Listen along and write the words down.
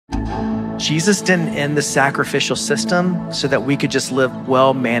Jesus didn't end the sacrificial system so that we could just live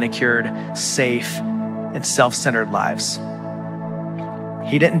well-manicured, safe, and self-centered lives.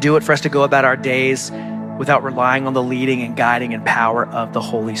 He didn't do it for us to go about our days without relying on the leading and guiding and power of the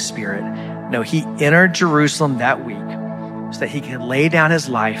Holy Spirit. No, he entered Jerusalem that week so that he could lay down his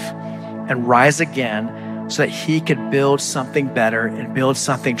life and rise again so that he could build something better and build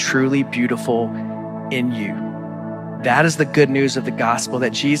something truly beautiful in you. That is the good news of the gospel,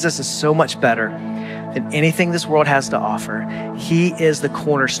 that Jesus is so much better than anything this world has to offer. He is the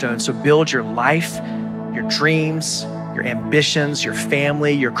cornerstone. So build your life, your dreams, your ambitions, your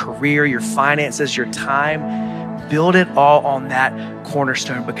family, your career, your finances, your time. Build it all on that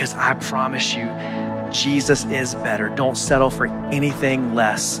cornerstone, because I promise you, Jesus is better. Don't settle for anything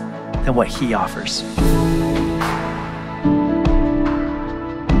less than what he offers.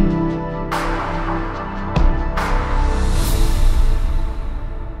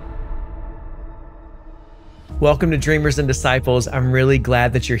 Welcome to Dreamers and Disciples. I'm really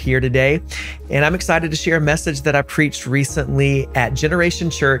glad that you're here today. And I'm excited to share a message that I preached recently at Generation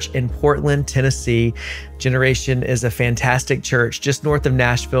Church in Portland, Tennessee. Generation is a fantastic church just north of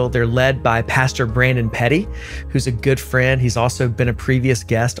Nashville. They're led by Pastor Brandon Petty, who's a good friend. He's also been a previous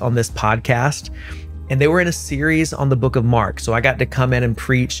guest on this podcast. And they were in a series on the book of Mark. So I got to come in and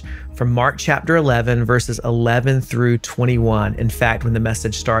preach from Mark chapter 11, verses 11 through 21. In fact, when the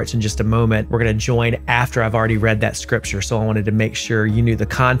message starts in just a moment, we're going to join after I've already read that scripture. So I wanted to make sure you knew the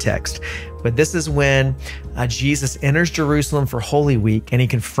context. But this is when Jesus enters Jerusalem for Holy Week, and he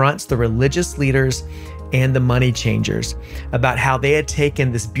confronts the religious leaders and the money changers about how they had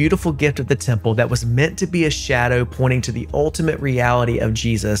taken this beautiful gift of the temple that was meant to be a shadow pointing to the ultimate reality of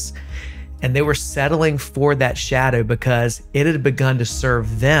Jesus. And they were settling for that shadow because it had begun to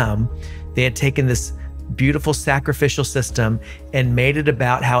serve them. They had taken this beautiful sacrificial system and made it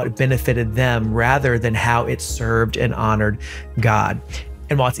about how it benefited them rather than how it served and honored God.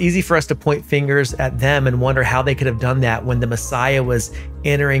 And while it's easy for us to point fingers at them and wonder how they could have done that when the Messiah was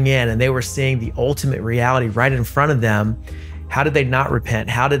entering in and they were seeing the ultimate reality right in front of them, how did they not repent?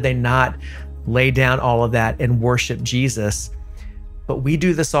 How did they not lay down all of that and worship Jesus? But we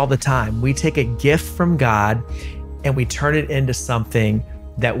do this all the time. We take a gift from God and we turn it into something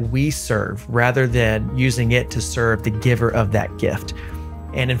that we serve rather than using it to serve the giver of that gift.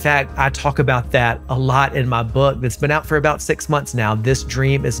 And in fact, I talk about that a lot in my book that's been out for about 6 months now. This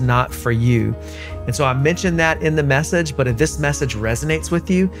dream is not for you. And so I mentioned that in the message, but if this message resonates with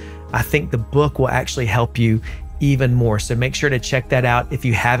you, I think the book will actually help you even more. So make sure to check that out if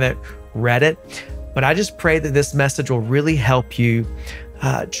you haven't read it. But I just pray that this message will really help you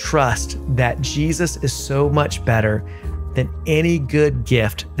trust that Jesus is so much better than any good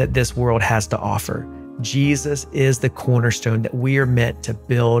gift that this world has to offer. Jesus is the cornerstone that we are meant to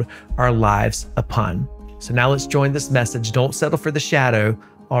build our lives upon. So now let's join this message. Don't settle for the shadow,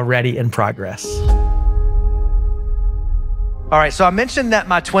 already in progress. All right, so I mentioned that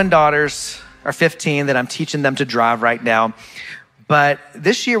my twin daughters are 15, that I'm teaching them to drive right now. But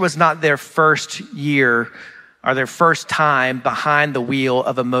this year was not their first year or their first time behind the wheel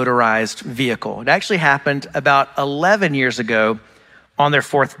of a motorized vehicle. It actually happened about 11 years ago on their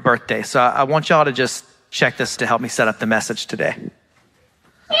 4th birthday. So I want y'all to just check this to help me set up the message today.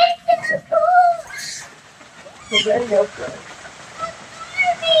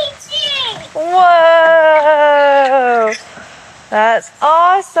 Whoa! That's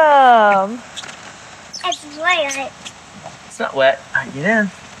awesome. It's wet. It's not wet. All right, get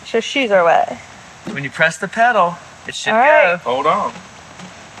in. Your shoes are wet. When you press the pedal, it should All right. go. Hold on.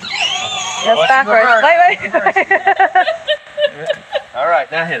 That's Watch backwards. Wait. All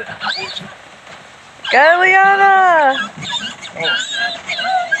right, now hit it. Go, Liana.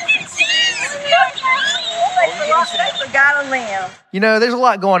 You know, there's a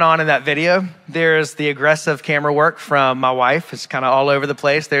lot going on in that video. There's the aggressive camera work from my wife. It's kind of all over the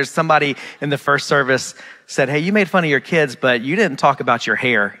place. There's somebody in the first service said, hey, you made fun of your kids, but you didn't talk about your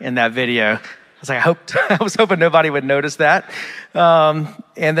hair in that video. I was like, I was hoping nobody would notice that. And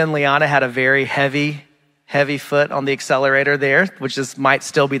then Liana had a very heavy foot on the accelerator there, which might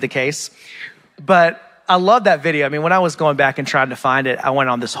still be the case. But I love that video. I mean, when I was going back and trying to find it, I went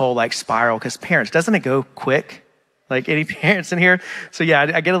on this whole spiral, because parents, doesn't it go quick? Like any parents in here? So yeah,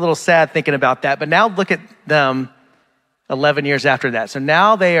 I get a little sad thinking about that. But now look at them 11 years after that. So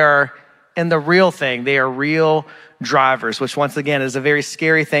now they are in the real thing. They are real drivers, which once again is a very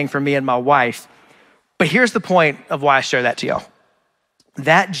scary thing for me and my wife. But here's the point of why I share that to y'all.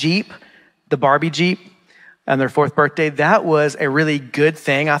 That Jeep, the Barbie Jeep, on their 4th birthday, that was a really good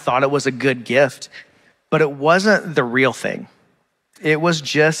thing. I thought it was a good gift, but it wasn't the real thing. It was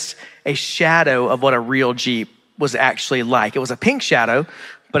just a shadow of what a real Jeep was actually like. It was a pink shadow,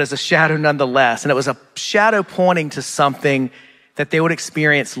 but it's a shadow nonetheless. And it was a shadow pointing to something that they would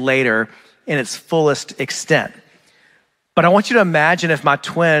experience later in its fullest extent. But I want you to imagine if my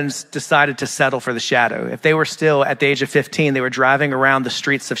twins decided to settle for the shadow. If they were still at the age of 15, they were driving around the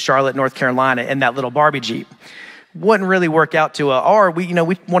streets of Charlotte, North Carolina in that little Barbie Jeep. Wouldn't really work out too well. Or we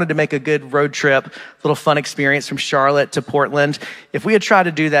wanted to make a good road trip, little fun experience from Charlotte to Portland. If we had tried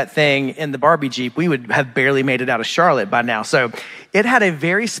to do that thing in the Barbie Jeep, we would have barely made it out of Charlotte by now. So it had a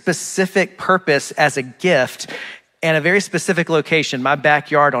very specific purpose as a gift and a very specific location, my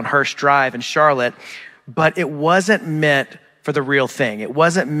backyard on Hurst Drive in Charlotte. But it wasn't meant for the real thing. It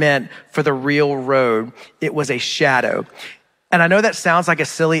wasn't meant for the real road. It was a shadow. And I know that sounds like a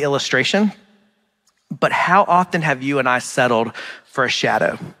silly illustration, but how often have you and I settled for a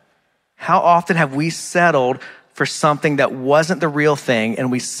shadow? How often have we settled for something that wasn't the real thing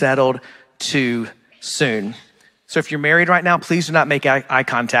and we settled too soon? So if you're married right now, please do not make eye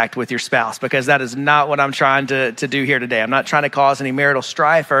contact with your spouse, because that is not what I'm trying to do here today. I'm not trying to cause any marital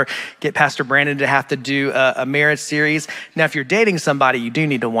strife or get Pastor Brandon to have to do a marriage series. Now, if you're dating somebody, you do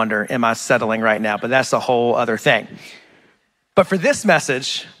need to wonder, am I settling right now? But that's a whole other thing. But for this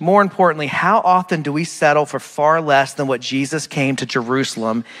message, more importantly, how often do we settle for far less than what Jesus came to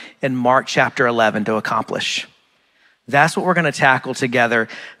Jerusalem in Mark chapter 11 to accomplish? That's what we're going to tackle together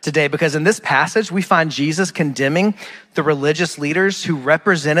today, because in this passage, we find Jesus condemning the religious leaders who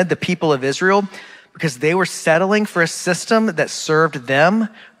represented the people of Israel because they were settling for a system that served them,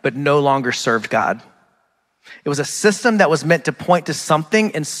 but no longer served God. It was a system that was meant to point to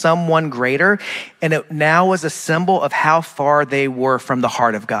something and someone greater, and it now was a symbol of how far they were from the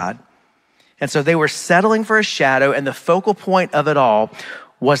heart of God. And so they were settling for a shadow, and the focal point of it all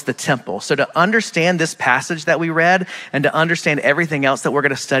was the temple. So to understand this passage that we read and to understand everything else that we're going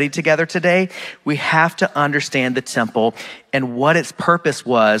to study together today, we have to understand the temple and what its purpose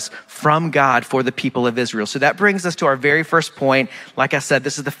was from God for the people of Israel. So that brings us to our very first point. Like I said,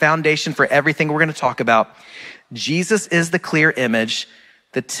 this is the foundation for everything we're going to talk about. Jesus is the clear image.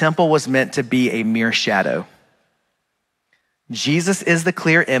 The temple was meant to be a mere shadow. Jesus is the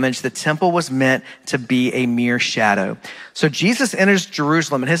clear image. The temple was meant to be a mere shadow. So Jesus enters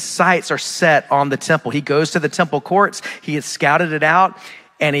Jerusalem and his sights are set on the temple. He goes to the temple courts. He has scouted it out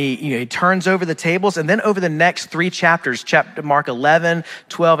and he turns over the tables. And then over the next 3 chapters, chapter Mark 11,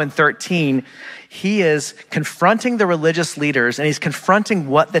 12, and 13, he is confronting the religious leaders and he's confronting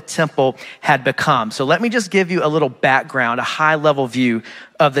what the temple had become. So let me just give you a little background, a high level view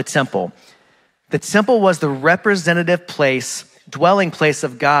of the temple. The temple was the representative place, dwelling place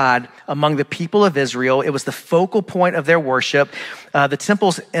of God among the people of Israel. It was the focal point of their worship. The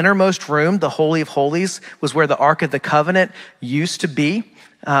temple's innermost room, the Holy of Holies, was where the Ark of the Covenant used to be.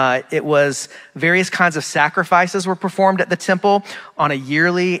 It was various kinds of sacrifices were performed at the temple on a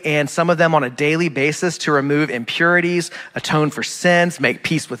yearly and some of them on a daily basis to remove impurities, atone for sins, make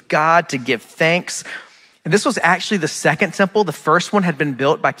peace with God, to give thanks. And this was actually the second temple. The first one had been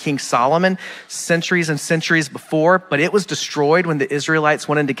built by King Solomon centuries and centuries before, but it was destroyed when the Israelites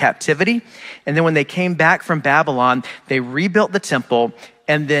went into captivity. And then when they came back from Babylon, they rebuilt the temple.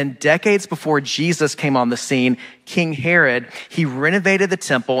 And then decades before Jesus came on the scene, King Herod, he renovated the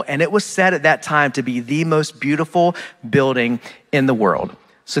temple, and it was said at that time to be the most beautiful building in the world.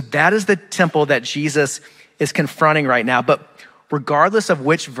 So that is the temple that Jesus is confronting right now. But regardless of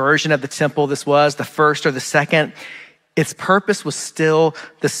which version of the temple this was, the first or the second, its purpose was still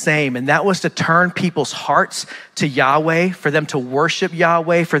the same. And that was to turn people's hearts to Yahweh, for them to worship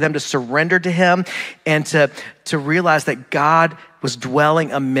Yahweh, for them to surrender to him, and to realize that God was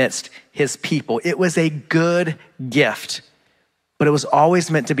dwelling amidst his people. It was a good gift, but it was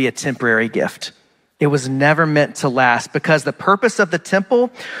always meant to be a temporary gift. It was never meant to last, because the purpose of the temple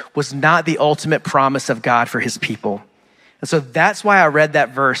was not the ultimate promise of God for his people. And so that's why I read that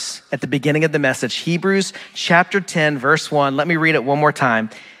verse at the beginning of the message, Hebrews chapter 10, verse 1. Let me read it one more time.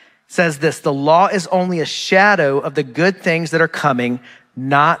 It says this: the law is only a shadow of the good things that are coming,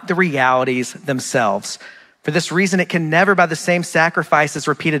 not the realities themselves. For this reason, it can never, by the same sacrifices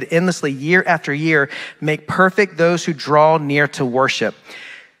repeated endlessly year after year, make perfect those who draw near to worship.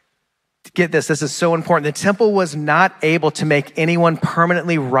 Get this is so important. The temple was not able to make anyone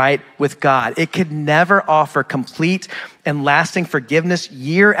permanently right with God. It could never offer complete and lasting forgiveness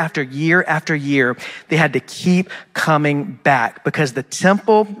year after year after year. They had to keep coming back because the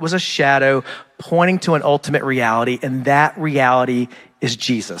temple was a shadow pointing to an ultimate reality, and that reality is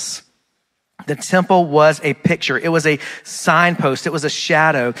Jesus. The temple was a picture. It was a signpost. It was a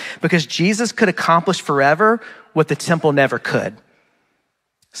shadow because Jesus could accomplish forever what the temple never could.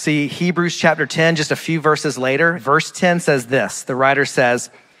 See, Hebrews chapter 10, just a few verses later, verse 10 says this. The writer says,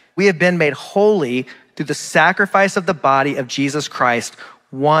 "We have been made holy through the sacrifice of the body of Jesus Christ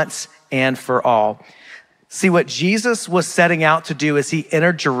once and for all." See, what Jesus was setting out to do as he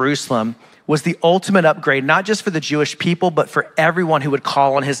entered Jerusalem was the ultimate upgrade, not just for the Jewish people, but for everyone who would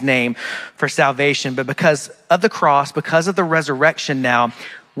call on his name for salvation. But because of the cross, because of the resurrection now,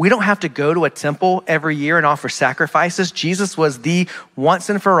 we don't have to go to a temple every year and offer sacrifices. Jesus was the once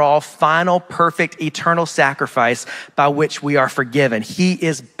and for all, final, perfect, eternal sacrifice by which we are forgiven. He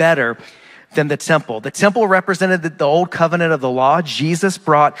is better than the temple. The temple represented the old covenant of the law. Jesus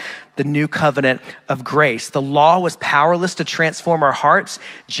brought the new covenant of grace. The law was powerless to transform our hearts.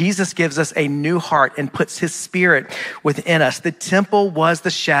 Jesus gives us a new heart and puts his spirit within us. The temple was the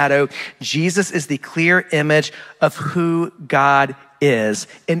shadow. Jesus is the clear image of who God is.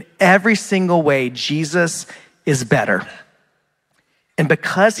 In every single way, Jesus is better. And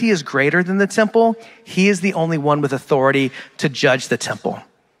because he is greater than the temple, he is the only one with authority to judge the temple.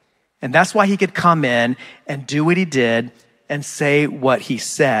 And that's why he could come in and do what he did and say what he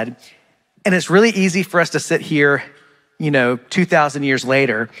said. And it's really easy for us to sit here, 2,000 years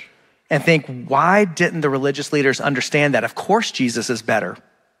later and think, why didn't the religious leaders understand that? Of course, Jesus is better.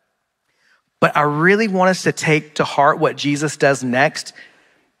 But I really want us to take to heart what Jesus does next,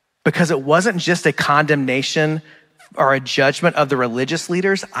 because it wasn't just a condemnation or a judgment of the religious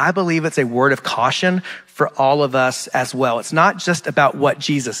leaders. I believe it's a word of caution for all of us as well. It's not just about what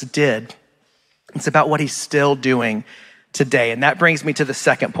Jesus did. It's about what he's still doing today. And that brings me to the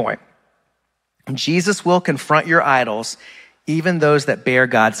second point. Jesus will confront your idols, even those that bear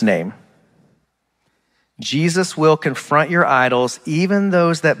God's name. Jesus will confront your idols, even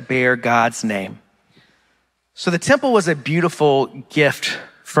those that bear God's name. So the temple was a beautiful gift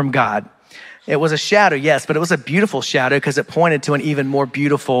from God. It was a shadow, yes, but it was a beautiful shadow because it pointed to an even more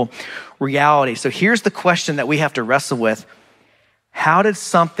beautiful reality. So here's the question that we have to wrestle with. How did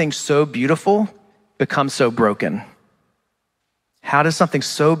something so beautiful become so broken? How does something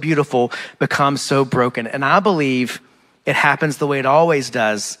so beautiful become so broken? And I believe it happens the way it always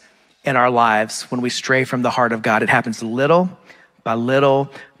does in our lives when we stray from the heart of God. It happens little by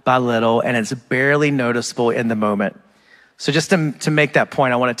little by little, and it's barely noticeable in the moment. So just to make that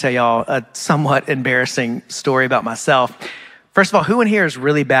point, I want to tell y'all a somewhat embarrassing story about myself. First of all, who in here is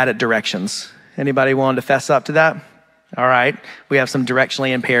really bad at directions? Anybody willing to fess up to that? All right, we have some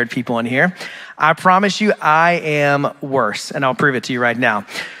directionally impaired people in here. I promise you I am worse, and I'll prove it to you right now.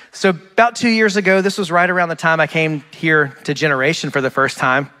 So about 2 years ago, this was right around the time I came here to Generation for the first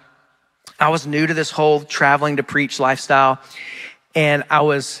time. I was new to this whole traveling to preach lifestyle. And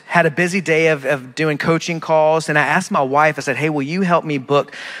I had a busy day of doing coaching calls. And I asked my wife, I said, hey, will you help me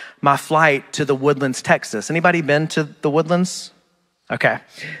book my flight to the Woodlands, Texas? Anybody been to the Woodlands? Okay.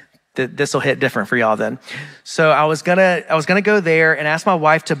 This will hit different for y'all then. So I was gonna go there and ask my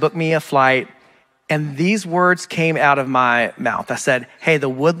wife to book me a flight. And these words came out of my mouth. I said, hey, the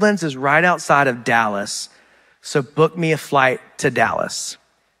Woodlands is right outside of Dallas. So book me a flight to Dallas.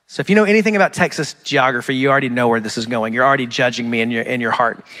 So if you know anything about Texas geography, you already know where this is going. You're already judging me in your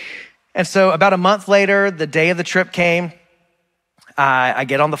heart. And so about a month later, the day of the trip came. I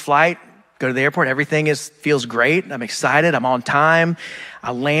get on the flight, go to the airport. Everything feels great. I'm excited. I'm on time.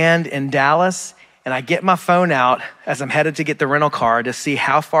 I land in Dallas, and I get my phone out as I'm headed to get the rental car to see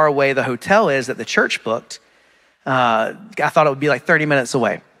how far away the hotel is that the church booked. I thought it would be like 30 minutes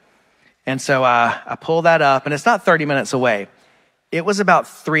away. And so I pull that up, and it's not 30 minutes away. It was about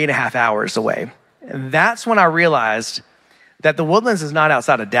 3.5 hours away. And that's when I realized that the Woodlands is not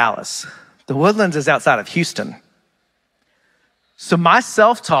outside of Dallas. The Woodlands is outside of Houston. So my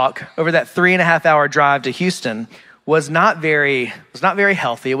self-talk over that 3.5 hour drive to Houston was not very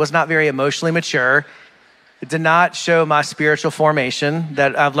healthy. It was not very emotionally mature. It did not show my spiritual formation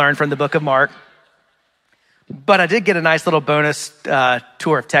that I've learned from the book of Mark. But I did get a nice little bonus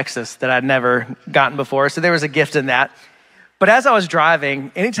tour of Texas that I'd never gotten before. So there was a gift in that. But as I was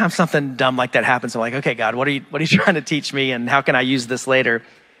driving, anytime something dumb like that happens, I'm like, okay, God, what are you trying to teach me, and how can I use this later?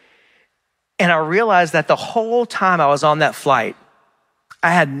 And I realized that the whole time I was on that flight,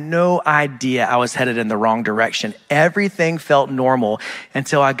 I had no idea I was headed in the wrong direction. Everything felt normal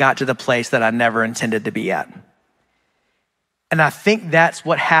until I got to the place that I never intended to be at. And I think that's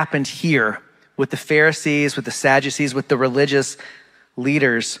what happened here with the Pharisees, with the Sadducees, with the religious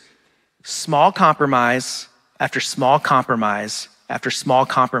leaders. Small compromise after small compromise after small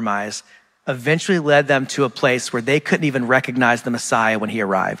compromise eventually led them to a place where they couldn't even recognize the Messiah when he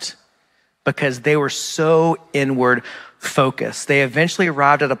arrived, because they were so inward focused. They eventually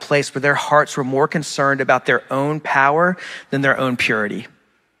arrived at a place where their hearts were more concerned about their own power than their own purity.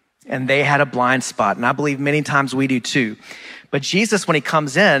 and they had a blind spot. And I believe many times we do too. But Jesus, when he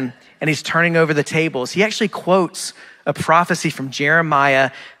comes in and he's turning over the tables, he actually quotes a prophecy from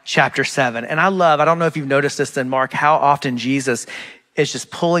Jeremiah chapter 7. And I don't know if you've noticed this in Mark, how often Jesus is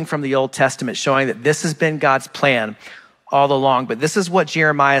just pulling from the Old Testament, showing that this has been God's plan all along. But this is what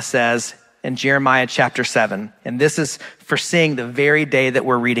Jeremiah says in Jeremiah chapter 7. And this is foreseeing the very day that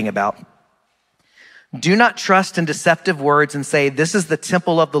we're reading about. Do not trust in deceptive words and say, this is the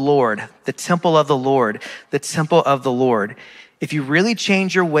temple of the Lord, the temple of the Lord, the temple of the Lord. If you really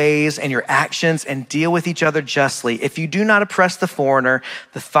change your ways and your actions and deal with each other justly, if you do not oppress the foreigner,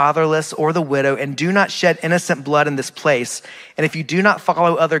 the fatherless, or the widow, and do not shed innocent blood in this place, and if you do not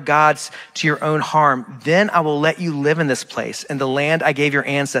follow other gods to your own harm, then I will let you live in this place, in the land I gave your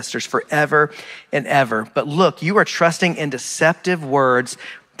ancestors forever and ever. But look, you are trusting in deceptive words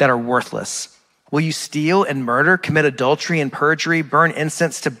that are worthless. Will you steal and murder, commit adultery and perjury, burn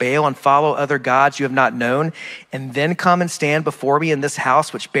incense to Baal and follow other gods you have not known, and then come and stand before me in this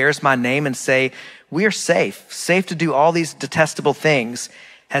house which bears my name and say, we are safe to do all these detestable things?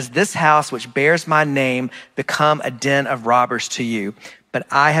 Has this house which bears my name become a den of robbers to you? But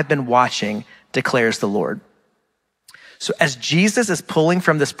I have been watching, declares the Lord. So as Jesus is pulling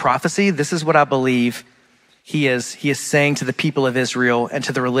from this prophecy, this is what I believe he is saying to the people of Israel and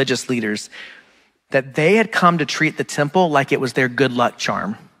to the religious leaders, that they had come to treat the temple like it was their good luck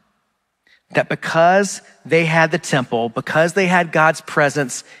charm. That because they had the temple, because they had God's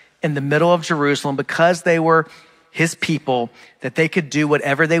presence in the middle of Jerusalem, because they were his people, that they could do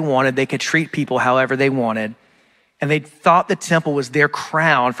whatever they wanted, they could treat people however they wanted. And they thought the temple was their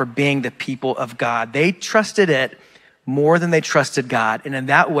crown for being the people of God. They trusted it more than they trusted God. And in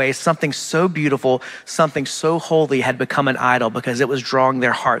that way, something so beautiful, something so holy had become an idol because it was drawing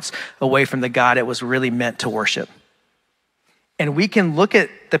their hearts away from the God it was really meant to worship. And we can look at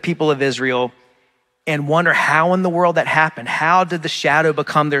the people of Israel and wonder how in the world that happened. How did the shadow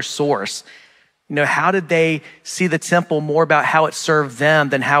become their source? How did they see the temple more about how it served them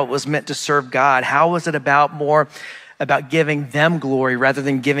than how it was meant to serve God? How was it more about giving them glory rather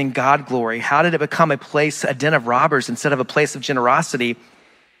than giving God glory? How did it become a den of robbers instead of a place of generosity?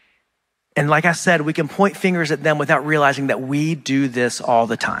 And like I said, we can point fingers at them without realizing that we do this all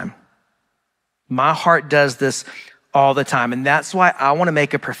the time. My heart does this all the time. And that's why I want to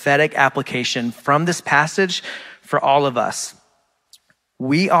make a prophetic application from this passage for all of us.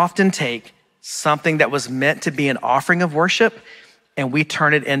 We often take something that was meant to be an offering of worship and we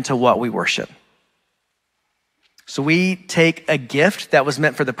turn it into what we worship. So we take a gift that was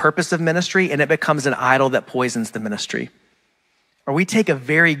meant for the purpose of ministry and it becomes an idol that poisons the ministry. Or we take a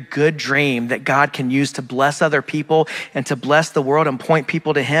very good dream that God can use to bless other people and to bless the world and point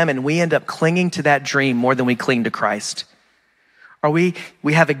people to him, and we end up clinging to that dream more than we cling to Christ. Or we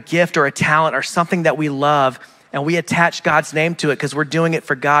have a gift or a talent or something that we love and we attach God's name to it because we're doing it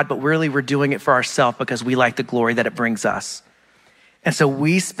for God, but really we're doing it for ourselves because we like the glory that it brings us. And so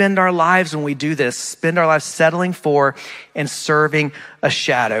we spend our lives when we do this, settling for and serving a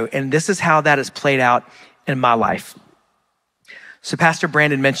shadow. And this is how that has played out in my life. So Pastor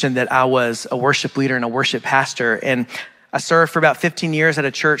Brandon mentioned that I was a worship leader and a worship pastor. And I served for about 15 years at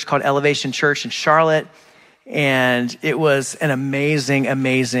a church called Elevation Church in Charlotte. And it was an amazing,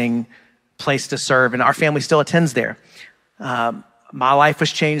 amazing place to serve. And our family still attends there. My life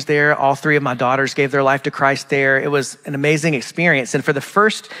was changed there. All three of my daughters gave their life to Christ there. It was an amazing experience. And for the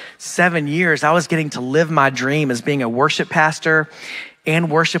first 7 years, I was getting to live my dream as being a worship pastor and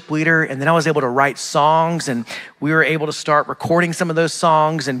worship leader. And then I was able to write songs, and we were able to start recording some of those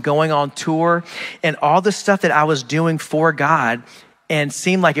songs and going on tour, and all the stuff that I was doing for God, and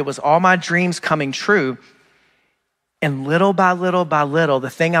seemed like it was all my dreams coming true. And little by little by little, the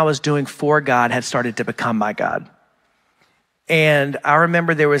thing I was doing for God had started to become my God. And I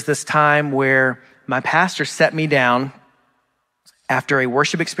remember there was this time where my pastor set me down after a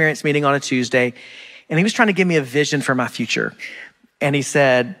worship experience meeting on a Tuesday, and he was trying to give me a vision for my future. And he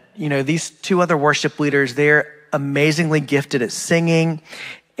said, these two other worship leaders, they're amazingly gifted at singing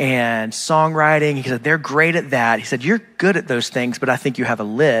and songwriting. He said, they're great at that. He said, you're good at those things, but I think you have a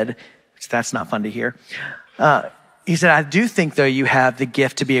lid, which that's not fun to hear. He said, I do think, though, you have the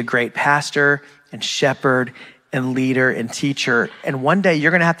gift to be a great pastor and shepherd and leader and teacher. And one day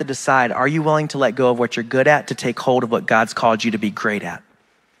you're going to have to decide, are you willing to let go of what you're good at to take hold of what God's called you to be great at?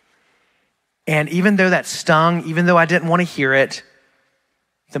 And even though that stung, even though I didn't want to hear it,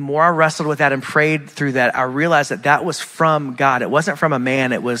 the more I wrestled with that and prayed through that, I realized that that was from God. It wasn't from a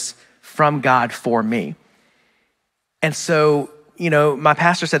man. It was from God for me. And so, my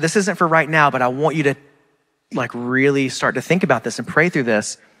pastor said, this isn't for right now, but I want you to really start to think about this and pray through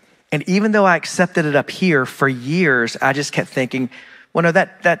this. And even though I accepted it up here for years, I just kept thinking, well, no,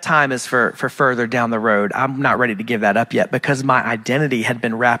 that time is for further down the road. I'm not ready to give that up yet because my identity had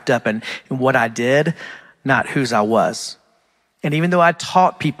been wrapped up in what I did, not whose I was. And even though I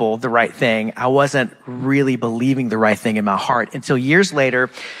taught people the right thing, I wasn't really believing the right thing in my heart until years later,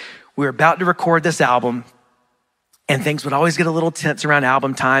 we were about to record this album. And things would always get a little tense around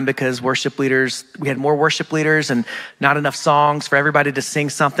album time because we had more worship leaders and not enough songs for everybody to sing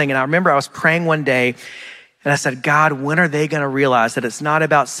something. And I remember I was praying one day and I said, God, when are they going to realize that it's not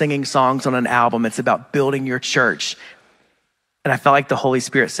about singing songs on an album, it's about building your church? And I felt like the Holy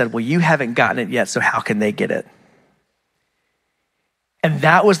Spirit said, well, you haven't gotten it yet, so how can they get it? And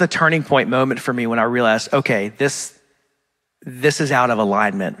that was the turning point moment for me when I realized, okay, this is out of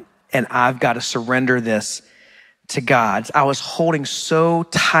alignment and I've got to surrender this to God. I was holding so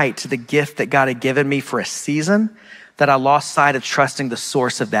tight to the gift that God had given me for a season that I lost sight of trusting the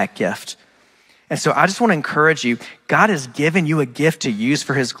source of that gift. And so I just want to encourage you, God has given you a gift to use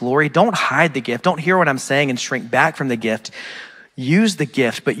for his glory. Don't hide the gift. Don't hear what I'm saying and shrink back from the gift. Use the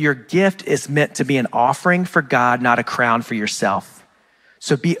gift, but your gift is meant to be an offering for God, not a crown for yourself.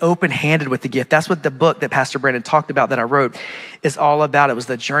 So be open-handed with the gift. That's what the book that Pastor Brandon talked about that I wrote is all about. It was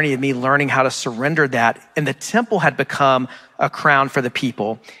the journey of me learning how to surrender that. And the temple had become a crown for the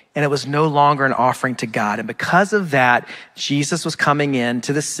people, and it was no longer an offering to God. And because of that, Jesus was coming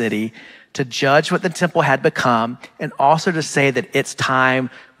into the city to judge what the temple had become and also to say that its time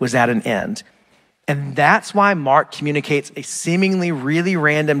was at an end. And that's why Mark communicates a seemingly really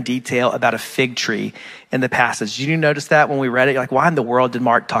random detail about a fig tree in the passage. Did you notice that when we read it? You're like, why in the world did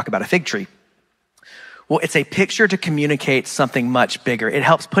Mark talk about a fig tree? Well, it's a picture to communicate something much bigger. It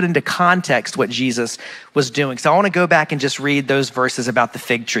helps put into context what Jesus was doing. So I want to go back and just read those verses about the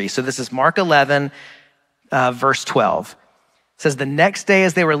fig tree. So this is Mark 11, verse 12. It says, the next day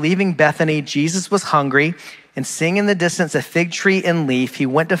as they were leaving Bethany, Jesus was hungry, and seeing in the distance a fig tree in leaf, he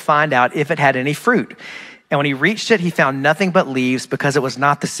went to find out if it had any fruit. And when he reached it, he found nothing but leaves because it was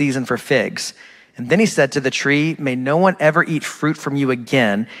not the season for figs. And then he said to the tree, may no one ever eat fruit from you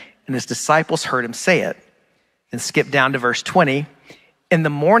again. And his disciples heard him say it. And skip down to verse 20. In the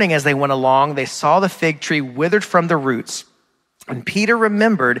morning as they went along, they saw the fig tree withered from the roots. And Peter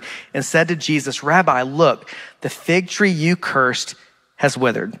remembered and said to Jesus, Rabbi, look, the fig tree you cursed has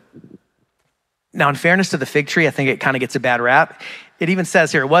withered. Now, in fairness to the fig tree, I think it kind of gets a bad rap. It even says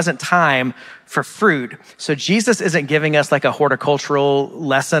here, it wasn't time for fruit. So Jesus isn't giving us like a horticultural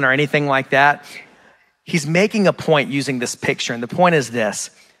lesson or anything like that. He's making a point using this picture. And the point is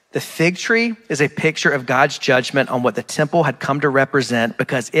this. The fig tree is a picture of God's judgment on what the temple had come to represent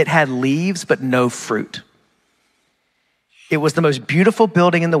because it had leaves but no fruit. It was the most beautiful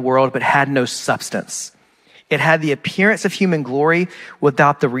building in the world but had no substance. It had the appearance of human glory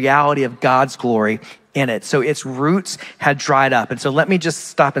without the reality of God's glory in it. So its roots had dried up. And so let me just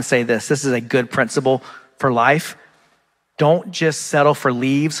stop and say this. This is a good principle for life. Don't just settle for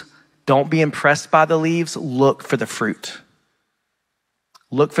leaves. Don't be impressed by the leaves. Look for the fruit.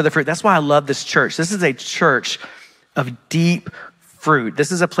 Look for the fruit. That's why I love this church. This is a church of deep fruit.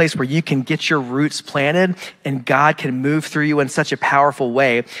 This is a place where you can get your roots planted and God can move through you in such a powerful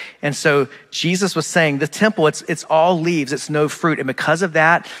way. And so Jesus was saying the temple, it's all leaves, it's no fruit. And because of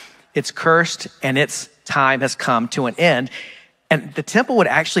that, it's cursed and its time has come to an end. And the temple would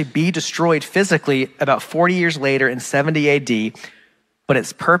actually be destroyed physically about 40 years later in 70 AD, but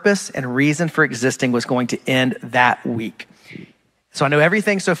its purpose and reason for existing was going to end that week. So I know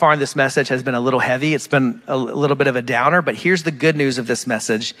everything so far in this message has been a little heavy. It's been a little bit of a downer, but here's the good news of this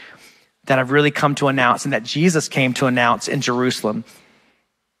message that I've really come to announce and that Jesus came to announce in Jerusalem.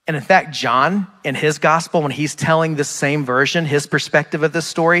 And in fact, John, in his gospel, when he's telling this same version, his perspective of this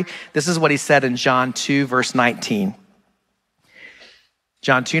story, this is what he said in John 2, verse 19.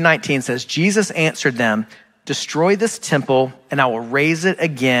 John 2:19 says, Jesus answered them, destroy this temple and I will raise it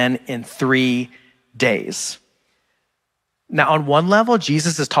again in 3 days. Now, on one level,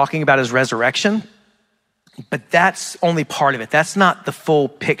 Jesus is talking about his resurrection, but that's only part of it. That's not the full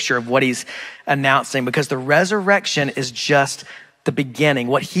picture of what he's announcing because the resurrection is just the beginning.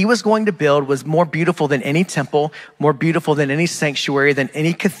 What he was going to build was more beautiful than any temple, more beautiful than any sanctuary, than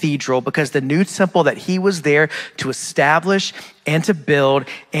any cathedral, because the new temple that he was there to establish and to build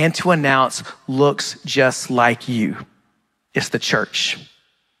and to announce looks just like you. It's the church.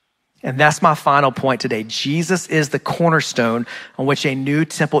 And that's my final point today. Jesus is the cornerstone on which a new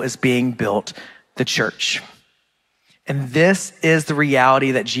temple is being built, the church. And this is the reality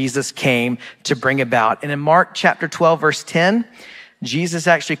that Jesus came to bring about. And in Mark chapter 12, verse 10, Jesus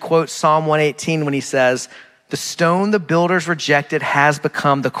actually quotes Psalm 118 when he says, The stone the builders rejected has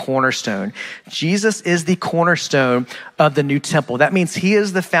become the cornerstone. Jesus is the cornerstone of the new temple. That means he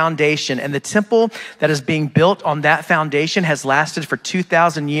is the foundation, and the temple that is being built on that foundation has lasted for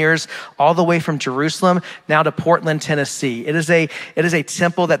 2,000 years, all the way from Jerusalem now to Portland, Tennessee. It is a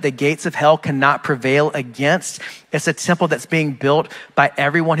temple that the gates of hell cannot prevail against. It's a temple that's being built by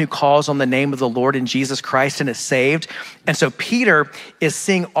everyone who calls on the name of the Lord in Jesus Christ and is saved. And so Peter is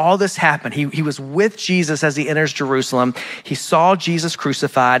seeing all this happen. He was with Jesus as he enters Jerusalem. He saw Jesus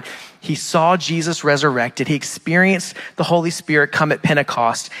crucified. He saw Jesus resurrected. He experienced the Holy Spirit come at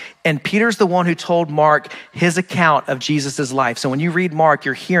Pentecost. And Peter's the one who told Mark his account of Jesus's life. So when you read Mark,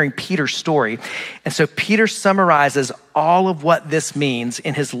 you're hearing Peter's story. And so Peter summarizes all of what this means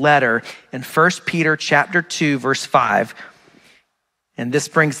in his letter in 1 Peter chapter 2, verse 5. And this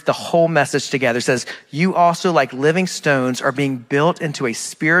brings the whole message together. It says, you also, like living stones, are being built into a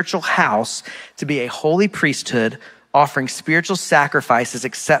spiritual house to be a holy priesthood, offering spiritual sacrifices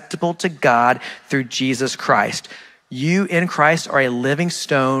acceptable to God through Jesus Christ. You in Christ are a living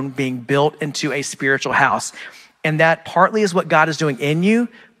stone being built into a spiritual house. And that partly is what God is doing in you,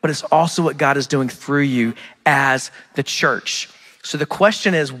 but it's also what God is doing through you as the church. So the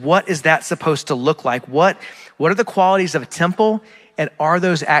question is, what is that supposed to look like? What are the qualities of a temple? And are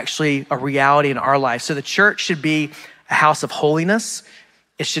those actually a reality in our life? So the church should be a house of holiness.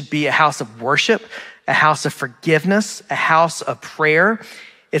 It should be a house of worship, a house of forgiveness, a house of prayer.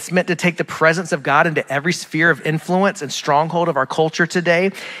 It's meant to take the presence of God into every sphere of influence and stronghold of our culture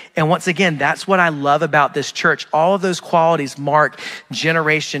today. And once again, that's what I love about this church. All of those qualities mark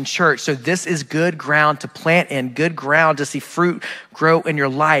Generation Church. So this is good ground to plant in, good ground to see fruit grow in your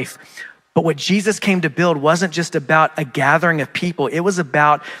life. But what Jesus came to build wasn't just about a gathering of people. It was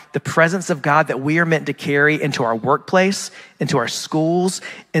about the presence of God that we are meant to carry into our workplace, into our schools,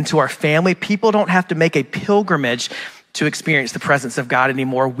 into our family. People don't have to make a pilgrimage to experience the presence of God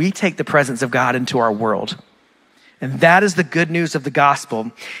anymore. We take the presence of God into our world. And that is the good news of the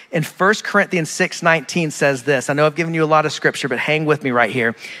gospel. And 1 Corinthians 6:19 says this. I know I've given you a lot of scripture, but hang with me right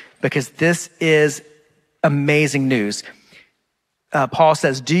here because this is amazing news. Paul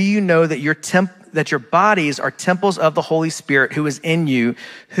says, do you know that your bodies are temples of the Holy Spirit who is in you,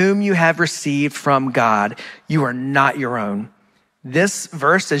 whom you have received from God? You are not your own. This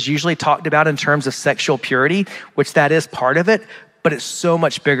verse is usually talked about in terms of sexual purity, which that is part of it, but it's so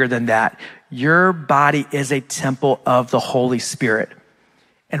much bigger than that. Your body is a temple of the Holy Spirit.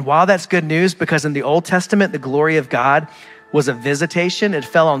 And while that's good news, because in the Old Testament, the glory of God was a visitation. It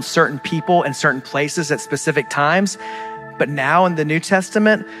fell on certain people and certain places at specific times. But now in the New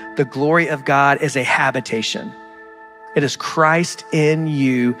Testament, the glory of God is a habitation. It is Christ in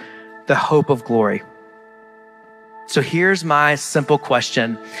you, the hope of glory. So here's my simple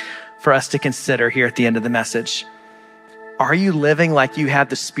question for us to consider here at the end of the message. Are you living like you have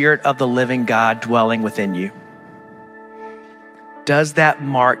the Spirit of the living God dwelling within you? Does that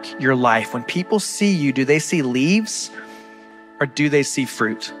mark your life? When people see you, do they see leaves or do they see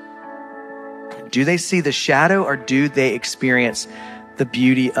fruit? Do they see the shadow or do they experience the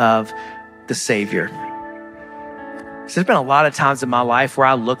beauty of the Savior? So there's been a lot of times in my life where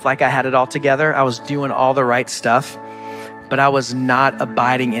I looked like I had it all together. I was doing all the right stuff, but I was not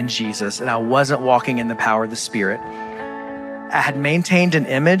abiding in Jesus and I wasn't walking in the power of the Spirit. I had maintained an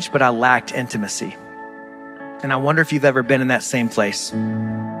image, but I lacked intimacy. And I wonder if you've ever been in that same place. In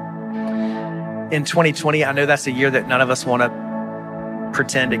 2020, I know that's a year that none of us want to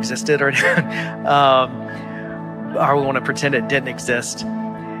pretend existed or we want to pretend it didn't exist.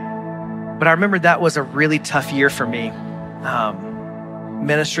 But I remember that was a really tough year for me.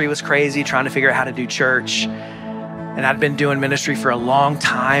 Ministry was crazy, trying to figure out how to do church. And I'd been doing ministry for a long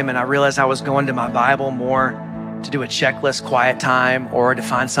time, and I realized I was going to my Bible more to do a checklist quiet time or to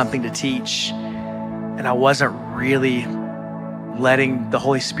find something to teach. And I wasn't really letting the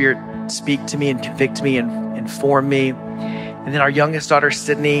Holy Spirit speak to me and convict me and inform me. And then our youngest daughter,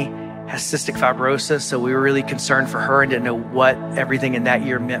 Sydney, has cystic fibrosis, so we were really concerned for her and didn't know what everything in that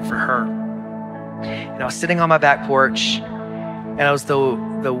year meant for her. And I was sitting on my back porch, and it was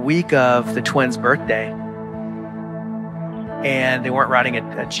the week of the twins' birthday. And they weren't riding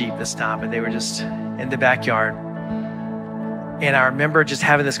a Jeep this time, but they were just in the backyard. And I remember just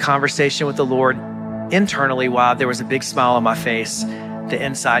having this conversation with the Lord internally while there was a big smile on my face. The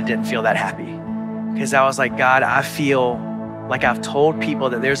inside didn't feel that happy because I was like, God, I feel like I've told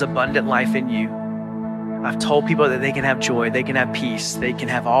people that there's abundant life in you. I've told people that they can have joy, they can have peace, they can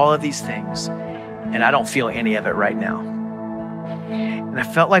have all of these things. And I don't feel any of it right now. And I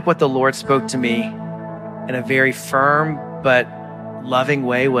felt like what the Lord spoke to me in a very firm but loving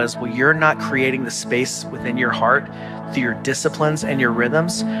way was, well, you're not creating the space within your heart through your disciplines and your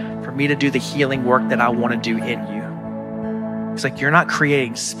rhythms for me to do the healing work that I want to do in you. It's like, you're not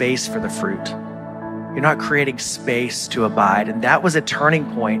creating space for the fruit. You're not creating space to abide. And that was a turning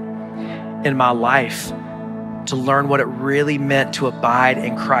point in my life to learn what it really meant to abide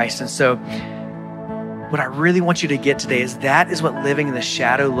in Christ. And so what I really want you to get today is that is what living in the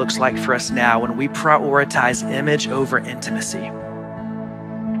shadow looks like for us now when we prioritize image over intimacy.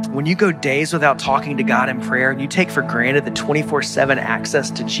 When you go days without talking to God in prayer and you take for granted the 24/7 access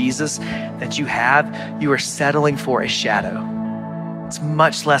to Jesus that you have, you are settling for a shadow. It's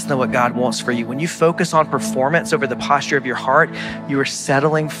much less than what God wants for you. When you focus on performance over the posture of your heart, you are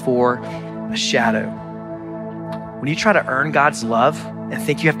settling for a shadow. When you try to earn God's love and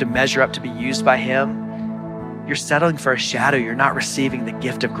think you have to measure up to be used by Him, you're settling for a shadow. You're not receiving the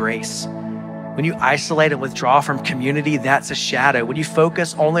gift of grace. When you isolate and withdraw from community, that's a shadow. When you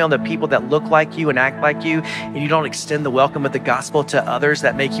focus only on the people that look like you and act like you, and you don't extend the welcome of the gospel to others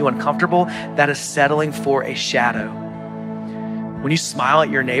that make you uncomfortable, that is settling for a shadow. When you smile at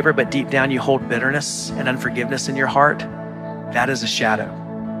your neighbor, but deep down you hold bitterness and unforgiveness in your heart, that is a shadow.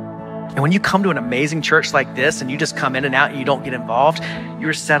 And when you come to an amazing church like this and you just come in and out and you don't get involved,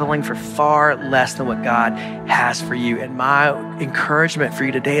 you're settling for far less than what God has for you. And my encouragement for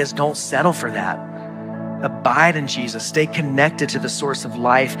you today is, don't settle for that. Abide in Jesus. Stay connected to the source of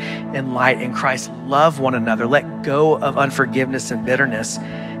life and light in Christ. Love one another. Let go of unforgiveness and bitterness.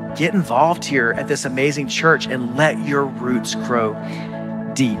 Get involved here at this amazing church and let your roots grow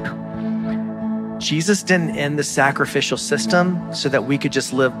deep. Jesus didn't end the sacrificial system so that we could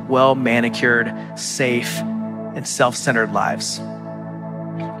just live well-manicured, safe, and self-centered lives.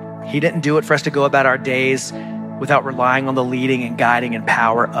 He didn't do it for us to go about our days without relying on the leading and guiding and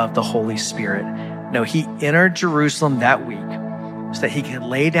power of the Holy Spirit. No, He entered Jerusalem that week so that He could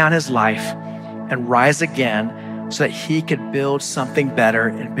lay down His life and rise again so that He could build something better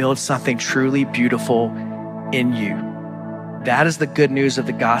and build something truly beautiful in you. That is the good news of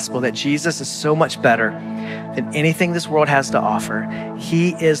the gospel, that Jesus is so much better than anything this world has to offer.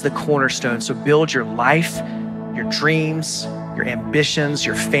 He is the cornerstone. So build your life, your dreams, your ambitions,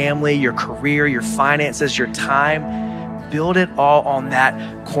 your family, your career, your finances, your time. Build it all on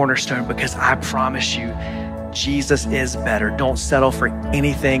that cornerstone, because I promise you, Jesus is better. Don't settle for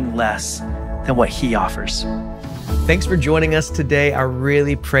anything less than what He offers. Thanks for joining us today. I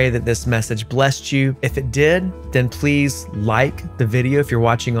really pray that this message blessed you. If it did, then please like the video if you're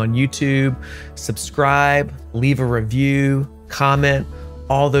watching on YouTube, subscribe, leave a review, comment,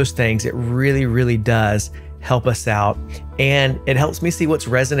 all those things. It really, really does help us out. And it helps me see what's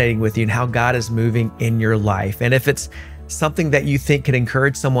resonating with you and how God is moving in your life. And if it's something that you think could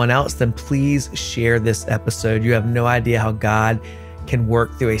encourage someone else, then please share this episode. You have no idea how God can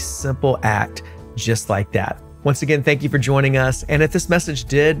work through a simple act just like that. Once again, thank you for joining us. And if this message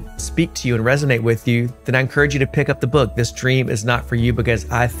did speak to you and resonate with you, then I encourage you to pick up the book, This Dream Is Not For You, because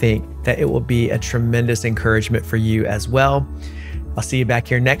I think that it will be a tremendous encouragement for you as well. I'll see you back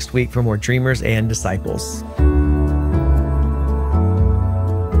here next week for more Dreamers and Disciples.